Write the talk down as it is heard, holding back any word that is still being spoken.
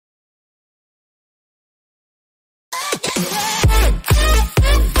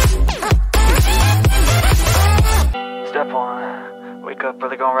Step one, wake up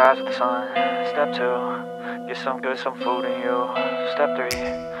early, gonna rise with the sun. Step two, get some good, some food in you. Step three,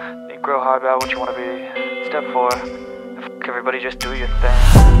 think real hard about what you wanna be. Step four, fuck everybody, just do your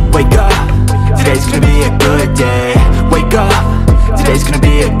thing. Wake up, today's gonna be a good day. Wake up, today's gonna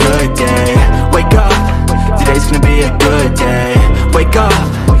be a good day. Wake up, today's gonna be a good day. Wake up,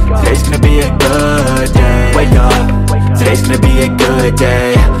 today's gonna be a good day. Wake up, today's gonna be a good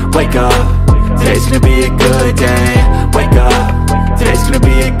day. Wake up, today's gonna be a good day. Wake up, today's gonna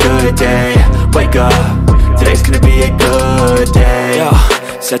be a good day. Wake up, today's gonna be a good day. Yo,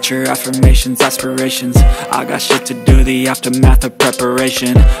 set your affirmations, aspirations. I got shit to do, the aftermath of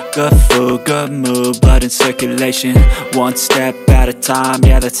preparation. Good food, good mood, blood in circulation. One step at a time,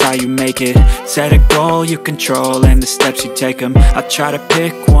 yeah, that's how you make it. Set a goal you control and the steps you take them. I try to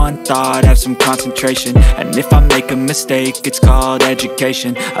pick one thought, have some concentration. And if I make a mistake, it's called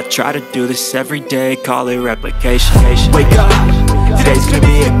education. I try to do this every day, call it replication. Wake up, today's gonna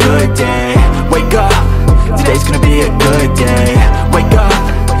be a good day. Wake up, today's gonna be a good day. Wake up,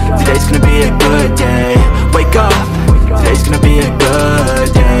 today's gonna be a good day. Wake up, today's gonna be a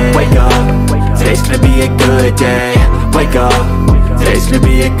good day. Wake up, today's gonna be a good day. Wake up, today's gonna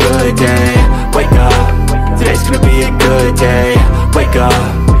be a good day. Wake up, today's gonna be a good day. Wake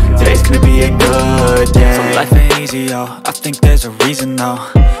up, today's gonna be a good day. So life ain't easy, yo, I think there's a reason though.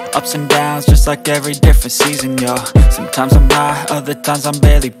 Ups and downs, just like every different season, yo. Sometimes I'm high, other times I'm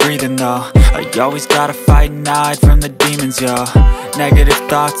barely breathing, though. I always gotta fight and hide from the demons, yo. Negative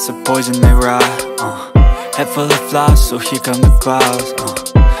thoughts are poison, they rot. Head full of flies, so here come the clouds.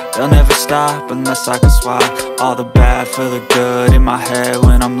 They'll never stop unless I can swap all the bad for the good in my head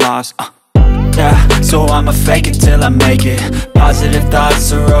when I'm lost. Yeah, so I'ma fake it till I make it. Positive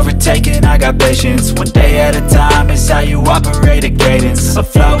thoughts are overtaken, I got patience. One day at a time is how you operate a cadence. A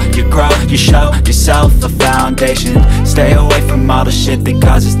flow, you grow, you show yourself a foundation. Stay away from all the shit that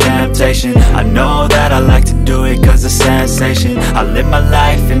causes temptation. I know that I like to do it cause it's sensation. I live my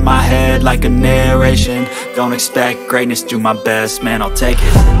life in my head like a narration. Don't expect greatness, do my best, man, I'll take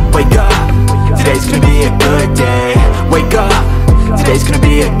it. Wake up, today's gonna be a good day. Wake up, today's gonna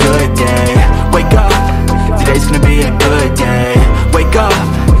be a good day. Wake up, today's gonna be a good day. Wake up,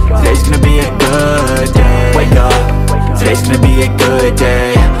 today's gonna be a good day. Wake up, today's gonna be a good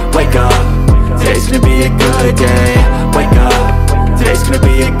day. Wake up, today's gonna be a good day. Wake up, today's gonna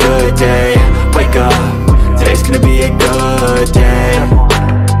be a good day. Wake up, today's gonna be a good day.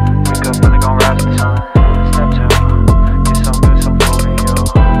 Wake up early, gonna rise with the sun. Step two, get some good, some food in you.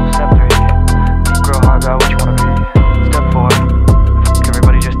 Step three, think real hard about what you wanna be. Step four, fuck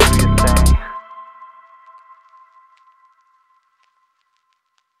everybody, just do your thing.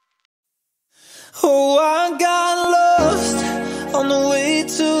 Oh, I got lost on the way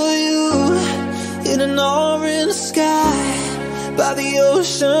to you, in an orange sky by the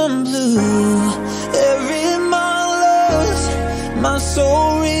ocean blue. Every mile lost, my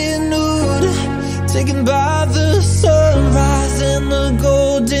soul renewed, taken by the sunrise and the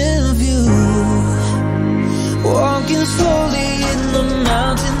golden view. Walking slowly in the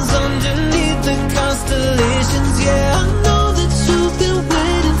mountains underneath the constellations. Yeah, I know that you've been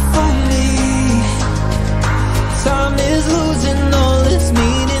waiting for me. Time is losing all its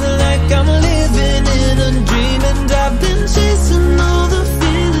meaning, like I'm living in a dream, and I've been chasing all the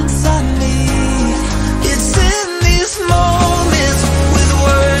feelings I need. It's in these moments with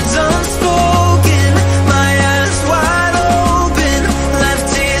words unspoken, my eyes wide open, life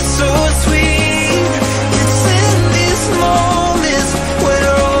tastes so sweet. It's in these moments where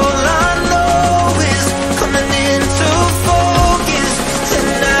all I know is coming into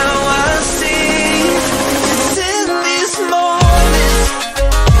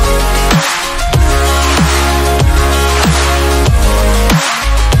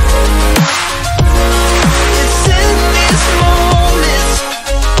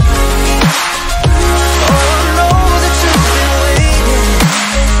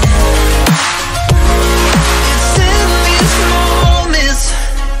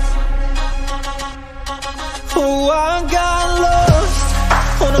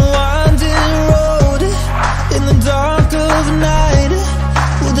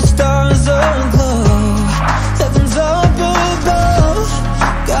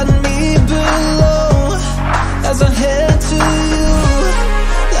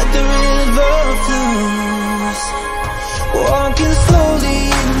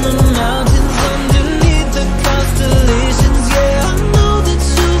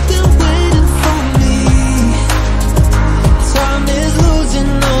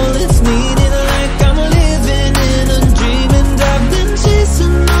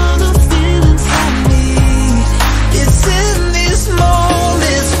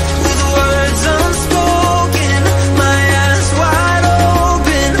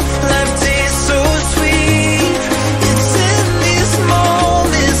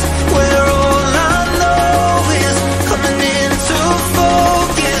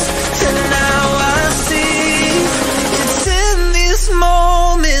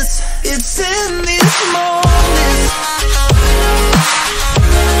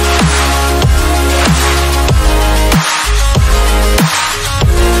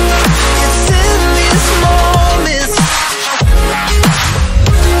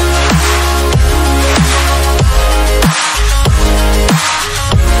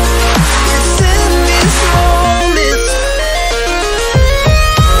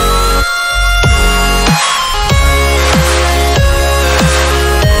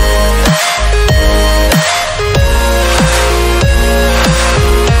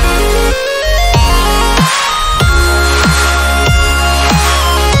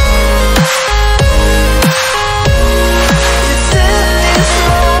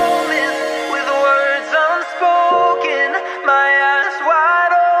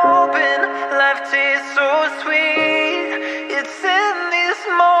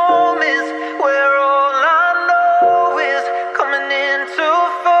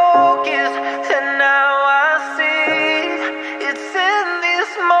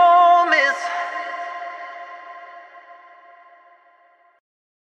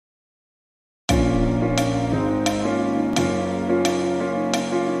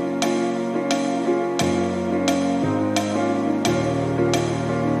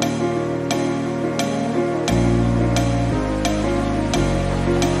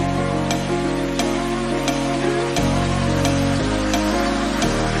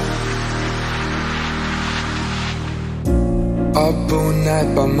Up all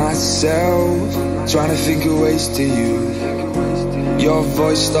night by myself, trying to figure ways to you. Your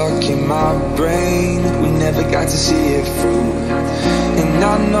voice stuck in my brain, we never got to see it through. And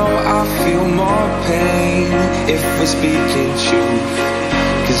I know I feel more pain if we're speaking truth.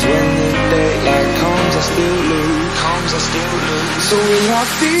 Cause when the daylight comes I still lose, So will I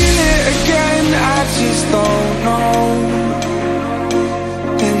feel it again? I just don't know.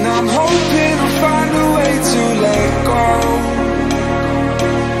 And I'm hoping I'll find a way to let go.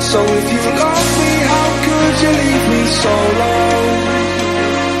 So if you love me, how could you leave me so low?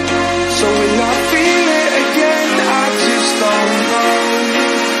 So will I feel it again? I just don't know.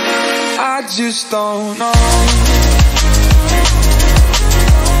 I just don't know.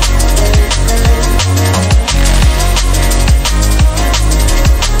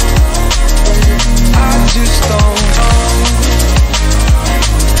 I just don't know.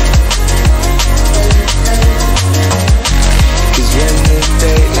 Cause when the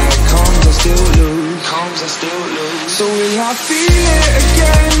daylight comes I still lose, So will I feel it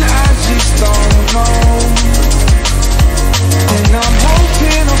again? I just don't know. And I'm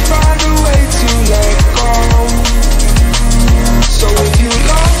hoping I'll find a way to let go. So if you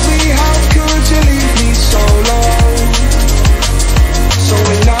love me, how could you leave me so low? So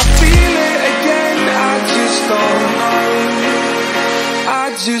will I feel it again? I just don't know. I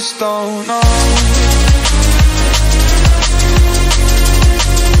just don't know.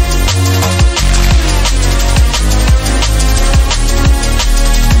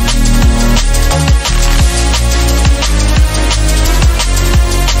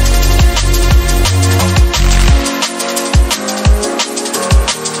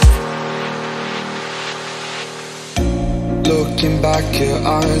 Looking back at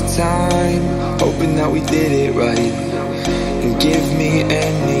our time, hoping that we did it right. And give me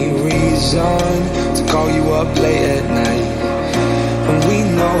any reason to call you up late at night. And we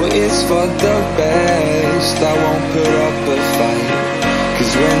know it's for the best, I won't put up a fight.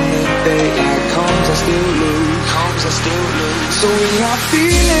 Cause when the daylight comes I still lose, So will I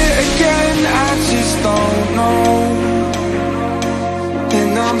feel it again? I just don't know.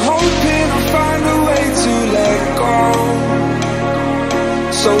 And I'm hoping I'll find a way to let go.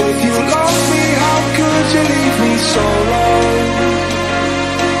 So if you love me, how could you leave me so low?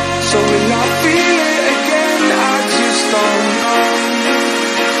 So will I feel it again? I just don't know.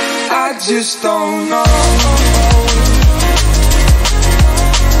 I just don't know.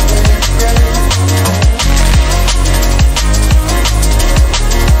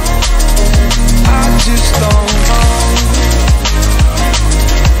 I just don't know.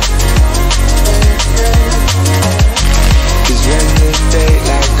 Cause when the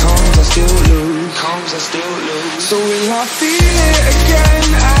daylight comes I still lose, So will I feel it again?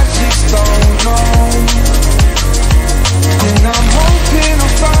 I just don't know. And I'm hoping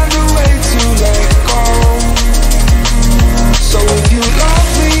I'll find a way to let go. So if you love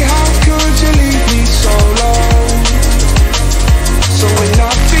me, how could you leave me so low? So will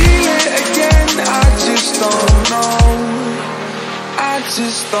I feel it again? I just don't know. I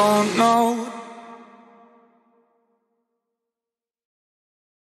just don't know.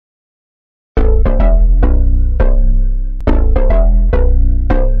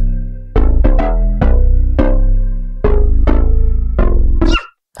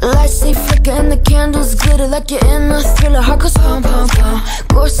 Lights they flicker and the candles glitter like you're in a thriller. Heart goes pum pum pum.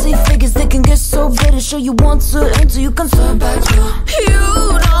 Ghostly figures, they can get so bitter. Show you want to enter, you can turn back. You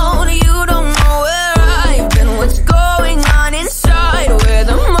don't know where I've been. What's going on inside? Where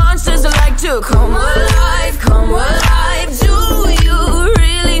the monsters like to come alive, Do you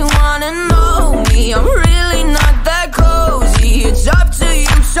really wanna know me? I'm really not that cozy. It's up to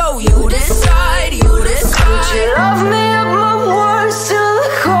you, so you decide. Would you love me up my words till the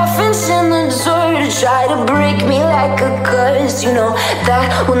coffin's in the dirt? Try to break me like a curse, you know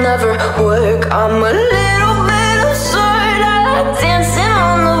that will never work. I'm a little bit absurd, I like dancing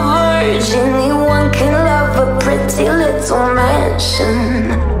on the verge. Anyone can love a pretty little mansion,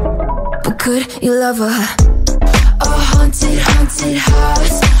 but could you love a haunted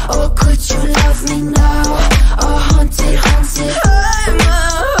house? Or could you love me now? A haunted I'm a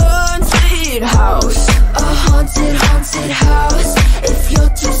haunted house. A haunted house. If you're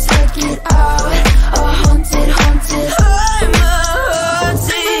too scared, get out. A haunted I'm a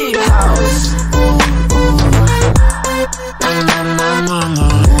haunted house.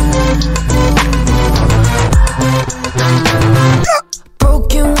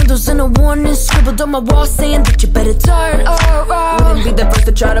 Broken windows and a warning scribbled on my wall saying that you better turn around. Wouldn't be the first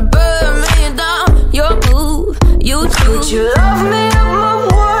to try to burn me down. Your move, you too. Would you love me up my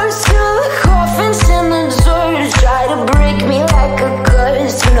words till the coffin's in the dirt? Try to break me like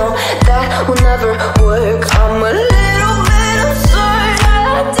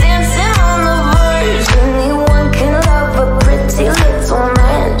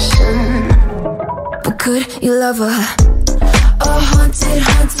could you love a haunted,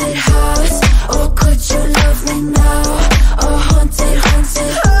 haunted house? Or could you love me now? A haunted,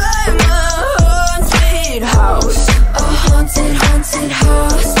 haunted, I'm a haunted house. A haunted, haunted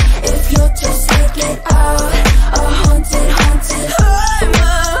house. If you're just take it out. A haunted, haunted, I'm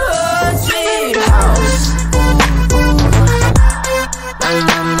a haunted house.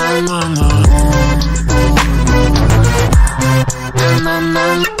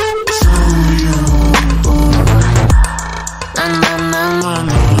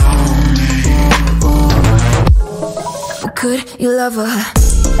 Could you love a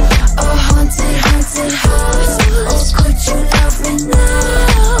haunted, haunted house? Or could you love me now?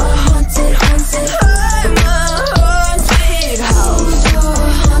 A haunted, haunted, I'm a haunted house. A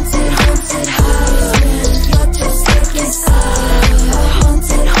haunted, haunted house. You're just taking sides. A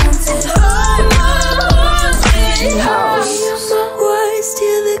haunted, haunted, I'm a haunted house. My words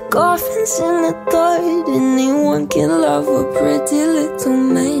till the coffins in the third. Anyone can love a pretty little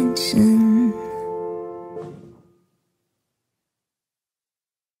mansion.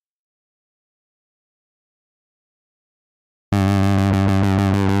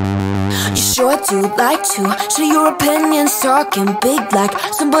 Sure do like to share your opinions, talking big like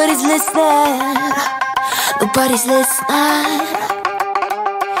somebody's listening. Nobody's listening.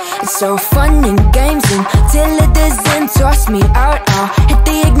 It's so fun and games until it doesn't. Toss me out, I'll hit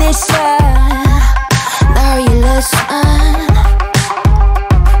the ignition. Now you listen.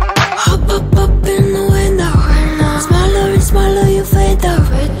 Hop up in the window. Smaller and smaller you fade out.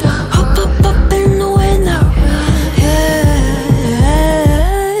 Hop up in the window.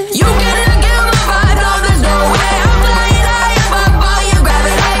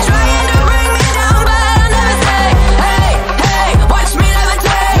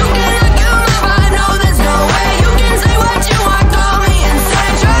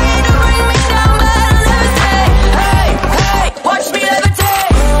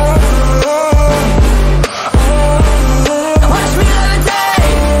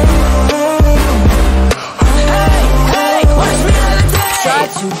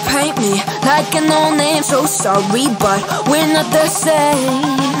 Like a no-name, so sorry, but we're not the same.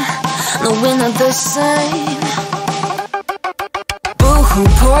 No, we're not the same. Boo-hoo,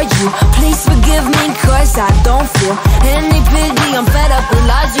 poor you, please forgive me, cause I don't feel any pity. I'm fed up with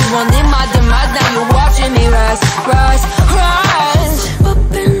lies, you wanted my demise. Now you're watching me rise, rise, rise.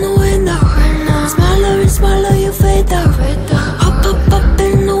 Up in the window, smaller and smaller you fade out. Hop up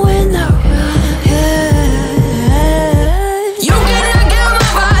in the window.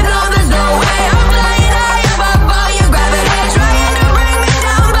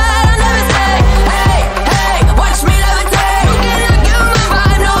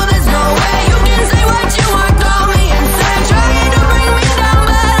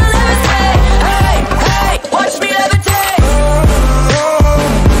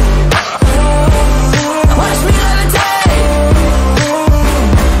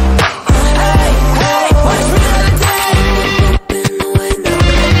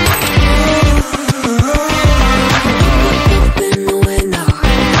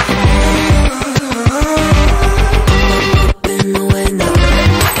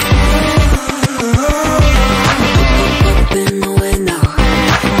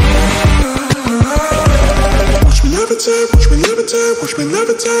 Watch me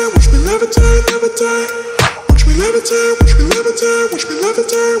levitate, watch me levitate, levitate. Watch me levitate, watch me levitate, watch me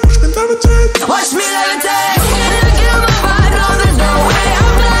levitate, watch me levitate. Watch me levitate.